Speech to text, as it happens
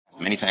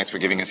Many thanks for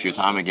giving us your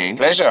time again.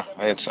 Pleasure.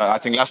 It's I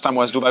think last time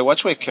was Dubai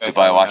Watch Week.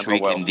 Dubai Watch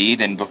Week, indeed,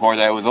 and before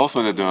that it was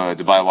also the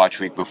Dubai Watch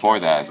Week before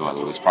that as well.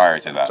 It was prior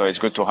to that. So it's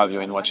good to have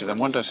you in Watches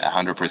and Wonders.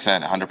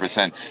 100%,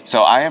 100%.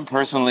 So I am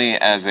personally,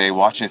 as a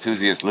watch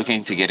enthusiast,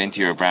 looking to get into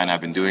your brand.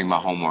 I've been doing my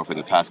homework for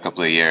the past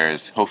couple of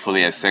years.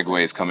 Hopefully a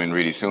segue is coming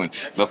really soon.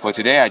 But for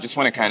today, I just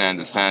want to kind of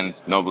understand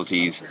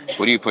novelties.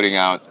 What are you putting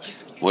out?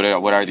 What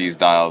are these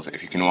dials?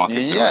 If you can walk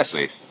us through it,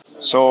 please.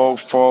 So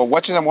for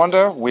Watches and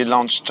Wonder, we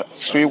launched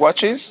 3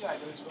 watches.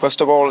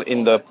 First of all,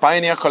 in the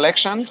Pioneer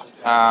collection.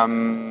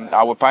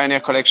 Our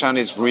Pioneer collection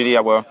is really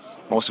our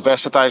most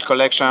versatile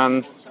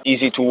collection,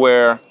 easy to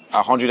wear,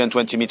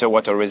 120 meter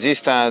water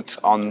resistant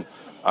on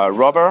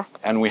rubber,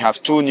 and we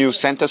have 2 new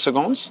center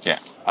seconds. Yeah.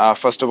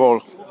 First of all,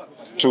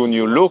 2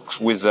 new looks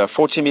with a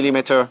 40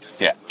 millimeter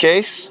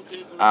case,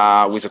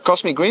 with a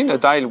cosmic green, a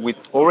dial we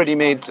already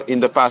made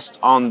in the past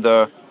on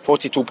the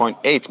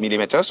 42.8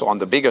 millimeters, so on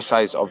the bigger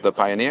size of the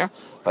Pioneer,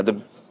 but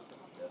the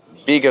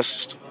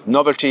biggest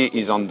novelty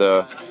is on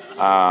the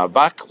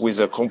back with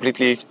a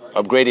completely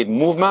upgraded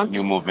movement.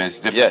 New movement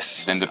is different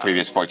than the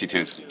previous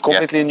 42s.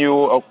 Completely new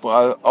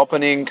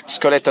opening,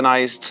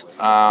 skeletonized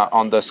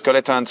on the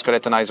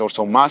skeletonized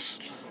also mass,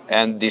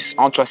 and this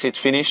anthracite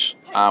finish,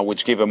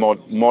 which give a more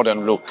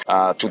modern look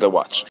to the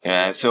watch.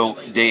 Yeah, so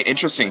the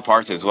interesting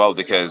part as well,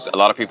 because a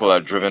lot of people are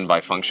driven by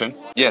function.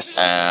 Yes.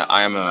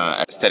 I am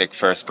an aesthetic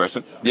first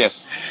person.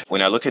 Yes.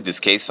 When I look at this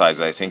case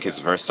size, I think it's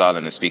versatile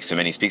and it speaks to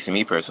many. It speaks to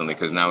me personally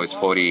because now it's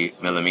 40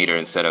 millimeter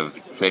instead of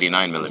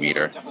 39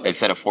 millimeter,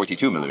 instead of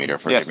 42 millimeter,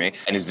 forgive me.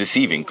 And it's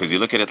deceiving because you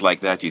look at it like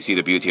that, you see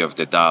the beauty of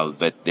the dial,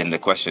 but then the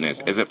question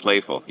is it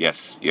playful?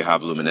 Yes, you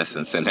have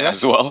luminescence in it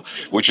as well,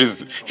 which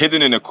is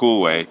hidden in a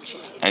cool way.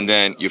 And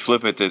then you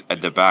flip it at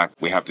the back,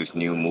 we have this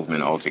new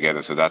movement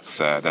altogether. So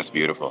that's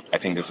beautiful. I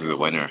think this is a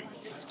winner.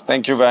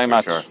 Thank you very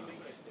much. Sure.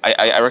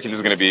 I reckon this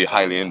is going to be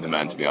highly in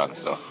demand, to be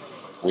honest. So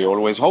we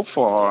always hope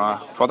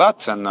for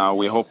that, and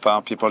we hope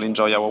people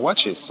enjoy our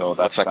watches. So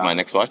that's looks like my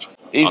next watch.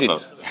 Is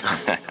it?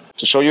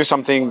 To show you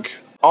something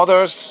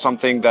others,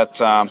 something that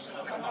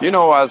you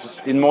know,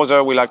 as in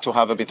Moser, we like to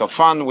have a bit of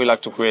fun. We like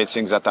to create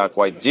things that are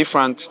quite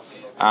different,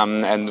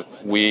 and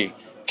we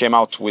came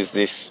out with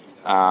this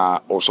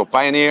also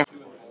Pioneer.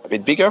 A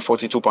bit bigger,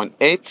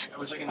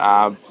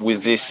 42.8,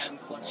 with this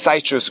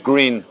citrus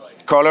green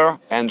color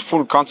and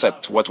full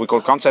concept. What we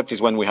call concept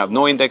is when we have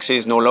no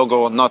indexes, no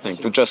logo, nothing,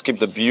 to just keep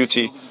the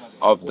beauty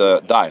of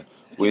the dial.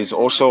 With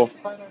also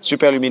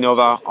Super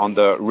Luminova on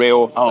the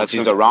rail that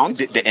is around.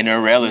 The inner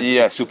rail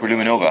is Super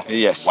Luminova?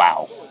 Yes.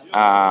 Wow.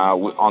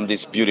 On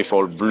this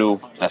beautiful blue.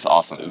 That's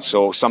awesome.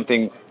 So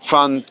something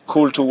fun,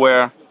 cool to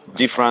wear,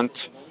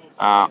 different,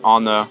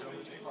 on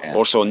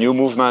also new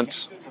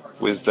movement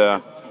with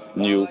the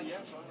new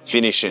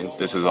finishing.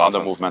 This is awesome. On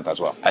the movement as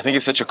well. I think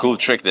it's such a cool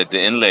trick that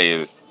the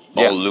inlay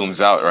all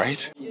looms out,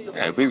 right?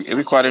 Yeah, it'd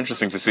be quite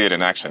interesting to see it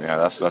in action. Yeah,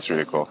 that's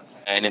really cool.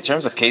 And in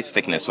terms of case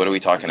thickness, what are we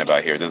talking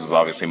about here? This is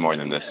obviously more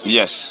than this.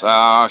 Yes,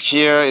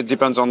 here it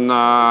depends on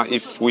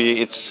if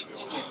with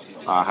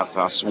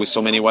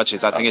so many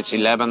watches. I think it's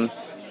 11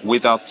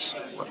 without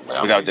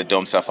the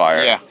dome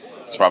sapphire. Yeah,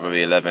 it's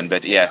probably 11,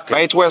 but yeah. But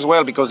it wears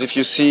well because if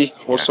you see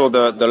also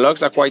the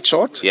lugs are quite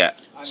short. Yeah.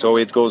 So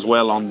it goes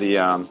well on the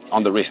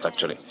wrist,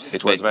 actually.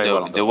 It was very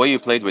well on the way you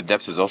played with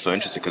depths is also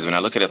interesting because when I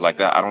look at it like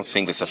that, I don't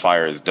think the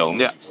sapphire is domed.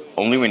 Yeah.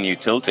 Only when you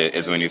tilt it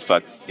is when you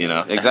start, you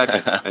know.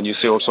 Exactly. And you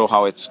see also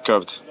how it's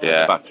curved at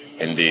the back.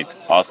 Indeed.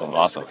 Awesome,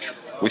 awesome.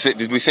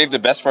 Did we save the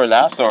best for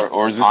last,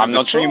 or is this? I'm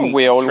not sure.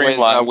 We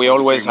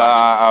always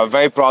are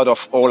very proud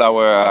of all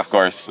our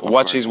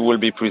watches we will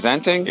be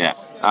presenting. Yeah.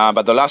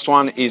 But the last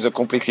one is a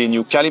completely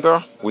new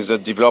caliber with the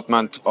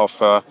development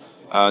of a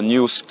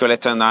new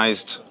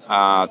skeletonized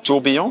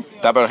tourbillon,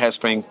 double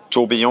hairspring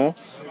tourbillon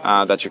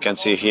that you can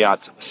see here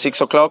at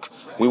 6 o'clock.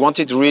 We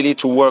wanted really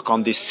to work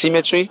on this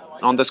symmetry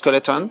on the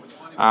skeleton,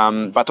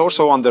 but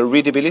also on the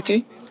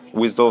readability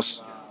with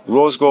those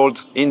rose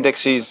gold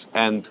indexes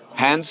and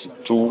hands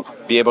to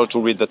be able to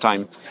read the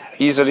time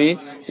easily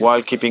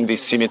while keeping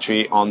this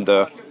symmetry on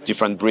the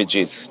different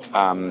bridges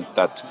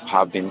that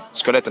have been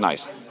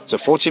skeletonized. It's a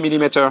 40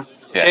 millimeter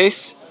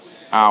case.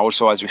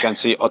 Also, as you can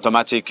see,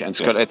 automatic and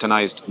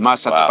skeletonized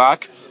mass at the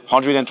back.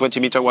 120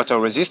 meter water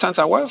resistant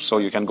as well, so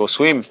you can go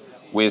swim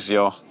with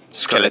your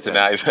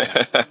skeletonized.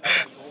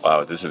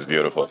 Wow, this is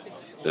beautiful.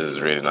 This is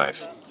really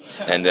nice.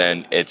 And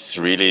then it's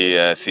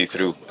really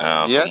see-through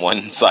from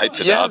one side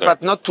to the other. Yes,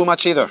 but not too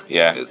much either.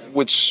 Yeah.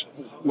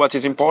 What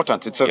is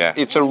important?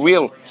 It's a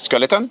real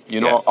skeleton.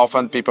 You know,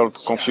 often people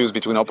confuse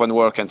between open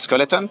work and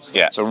skeleton.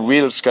 Yeah. It's a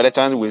real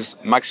skeleton with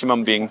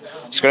maximum being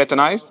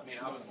skeletonized.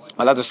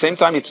 But at the same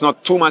time, it's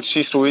not too much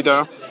see-through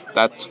either.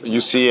 That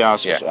you see, I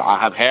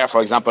have hair,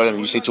 for example, and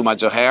you see too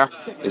much of hair.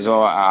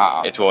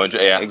 It won't,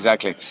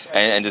 exactly.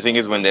 And the thing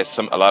is, when there's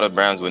a lot of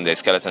brands, when they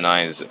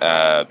skeletonize,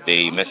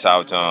 they miss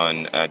out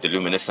on the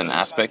luminescent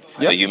aspect.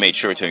 But you made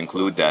sure to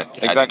include that,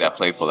 that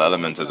playful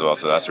element as well.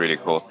 So that's really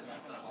cool.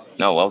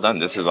 No, well done.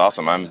 This is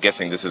awesome. I'm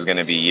guessing this is going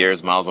to be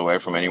miles away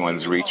from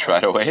anyone's reach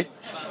right away.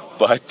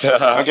 But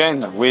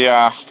again, we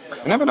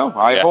never know.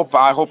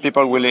 I hope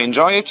people will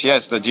enjoy it.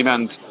 Yes, the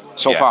demand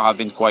so far have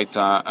been quite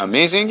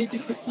amazing.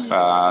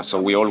 So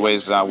we're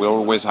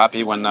always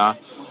happy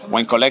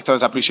when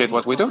collectors appreciate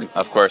what we're doing.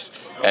 Of course.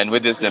 And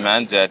with this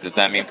demand, does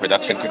that mean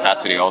production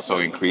capacity also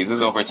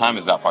increases over time?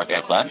 Is that part of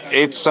the plan?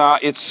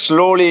 It's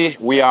slowly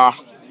we are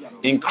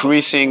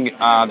increasing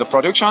the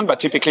production, but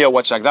typically a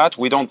watch like that,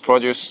 we don't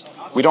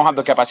have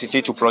the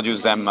capacity to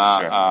produce them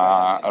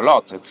a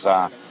lot.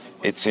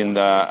 It's in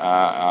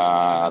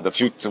the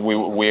future.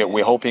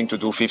 We're hoping to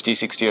do 50,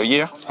 60 a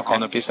year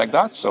on a piece like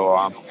that.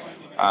 So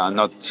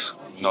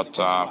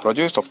not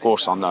produced. Of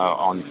course,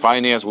 on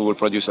Pioneers we will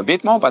produce a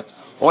bit more, but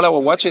all our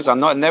watches are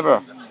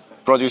never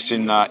produced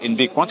in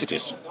big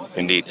quantities.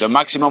 Indeed. The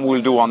maximum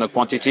we'll do on a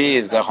quantity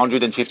is the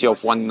 150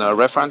 of one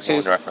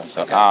references. One reference,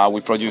 okay.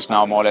 We produce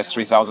now more or less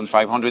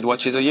 3,500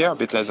 watches a year, a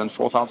bit less than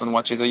 4,000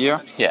 watches a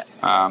year. Yeah.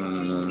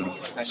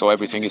 So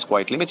everything is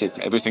quite limited.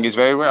 Everything is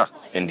very rare.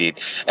 Indeed.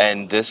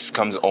 And this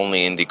comes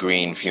only in the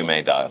green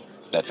Fume dial.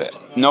 That's it.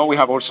 No, we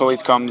have also,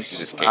 it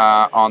comes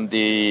on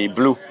the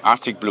blue,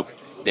 Arctic blue.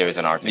 There is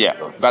an Arctic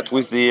blue. Yeah, but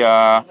with the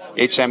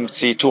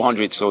HMC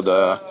 200, so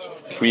the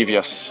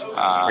previous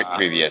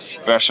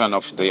version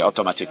of the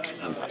automatic.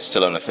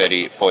 Still on a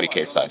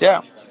 40K size.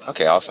 Yeah.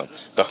 Okay, awesome.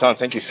 Bertrand,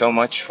 thank you so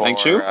much for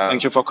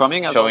thank you for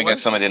coming, showing us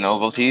some of the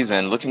novelties,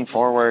 and looking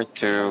forward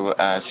to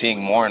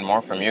seeing more and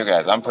more from you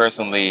guys. I'm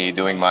personally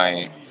doing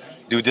my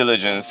due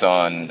diligence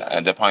on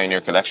the Pioneer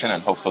collection,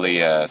 and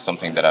hopefully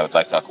something that I would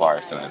like to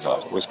acquire soon as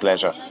well. With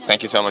pleasure.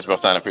 Thank you so much,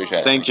 Bertrand. I appreciate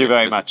it. Thank you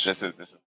very much. This is